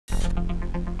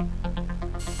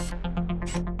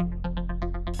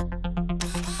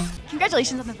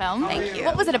congratulations on the film. Thank you.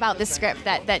 What was it about this script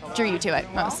that drew you to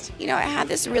it most? You know, it had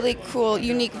this really cool,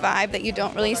 unique vibe that you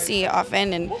don't really see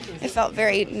often, and it felt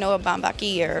very Noah Baumbach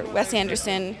or Wes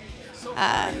Anderson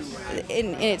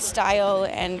in its style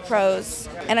and prose.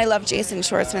 And I love Jason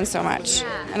Schwartzman so much,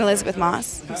 and Elizabeth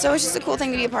Moss. So it's just a cool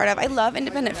thing to be a part of. I love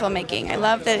independent filmmaking. I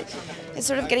love that it's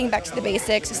sort of getting back to the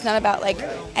basics. It's not about like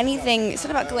anything. It's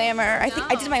not about glamour. I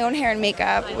think I did my own hair and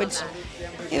makeup, which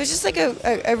it was just like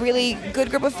a really good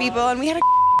group of people, and we had a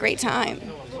great time.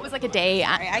 What was like a day?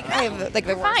 I have like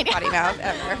the worst potty mouth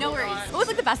ever. No worries. What was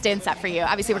like the best day on set for you?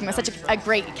 Obviously working with such a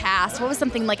great cast. What was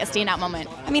something like a standout moment?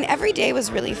 I mean, every day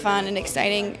was really fun and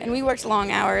exciting, and we worked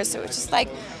long hours, so it was just like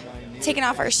taking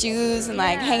off our shoes and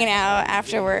like hanging out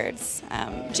afterwards.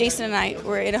 Jason and I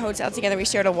were in a hotel together. We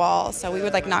shared a wall, so we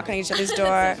would like knock on each other's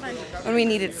door when we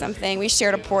needed something. We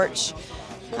shared a porch.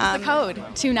 What's the code?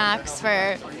 2 knocks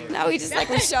for... No, we just like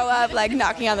would show up like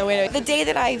knocking on the window. The day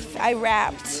that I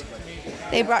wrapped,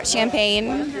 they brought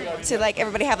champagne to like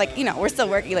everybody have like, you know, we're still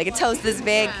working, like a toast this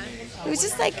big. It was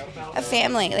just like a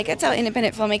family. Like that's how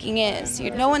independent filmmaking is.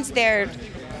 No one's there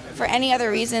for any other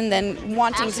reason than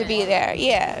wanting to be there.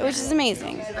 Yeah, which is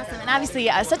amazing. Awesome. And obviously,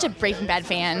 such a Breaking Bad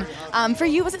fan. For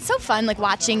you, was it so fun, like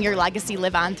watching your legacy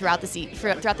live on throughout the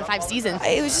 5 seasons?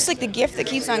 It was just like the gift that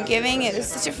keeps on giving. It was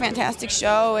such a fantastic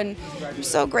show, and I'm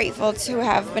so grateful to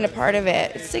have been a part of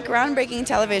it. It's like groundbreaking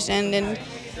television, and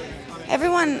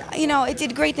everyone, you know, it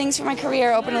did great things for my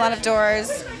career, opened a lot of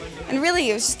doors. And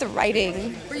really, it was just the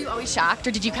writing. Were you always shocked,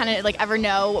 or did you kind of like ever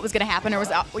know what was going to happen, or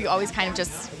were you always kind of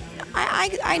just...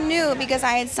 I knew because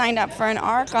I had signed up for an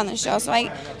arc on the show, so I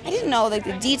didn't know like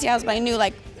the details, but I knew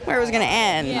like where it was going to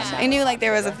end. Yeah. I knew like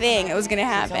there was a thing, it was going to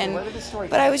happen.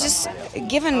 But I was just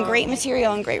given great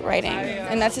material and great writing,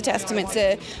 and that's a testament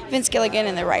to Vince Gilligan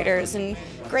and the writers and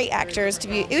great actors to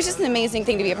be. It was just an amazing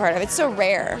thing to be a part of. It's so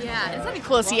rare. Yeah, it's something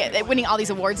cool to see it winning all these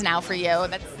awards now for you.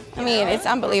 I mean, it's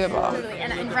unbelievable.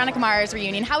 And Veronica Mars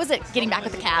reunion, how was it getting back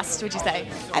with the cast, would you say?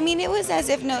 I mean, it was as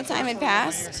if no time had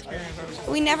passed.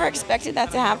 We never expected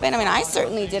that to happen. I mean, I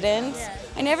certainly didn't.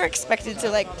 I never expected to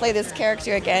like play this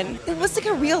character again. It was like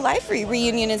a real life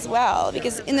reunion as well,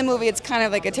 because in the movie it's kind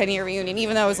of like a 10-year reunion,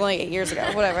 even though it was only 8 years ago,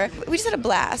 whatever. We just had a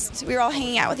blast. We were all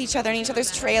hanging out with each other in each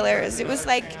other's trailers. It was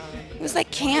like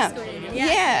camp.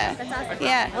 Yeah. That's awesome.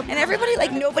 Yeah. And everybody,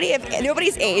 like,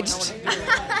 nobody's aged.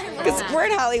 Because we're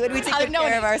in Hollywood, we take good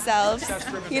care of ourselves.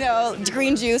 You know,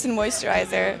 green juice and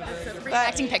moisturizer.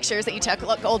 Reenacting pictures that you took,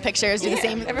 old pictures, do the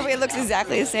same. Everybody looks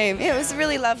exactly the same. It was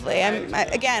really lovely.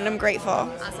 I'm grateful.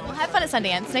 Awesome. Well, have fun at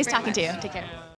Sundance. Nice talking to you. Take care.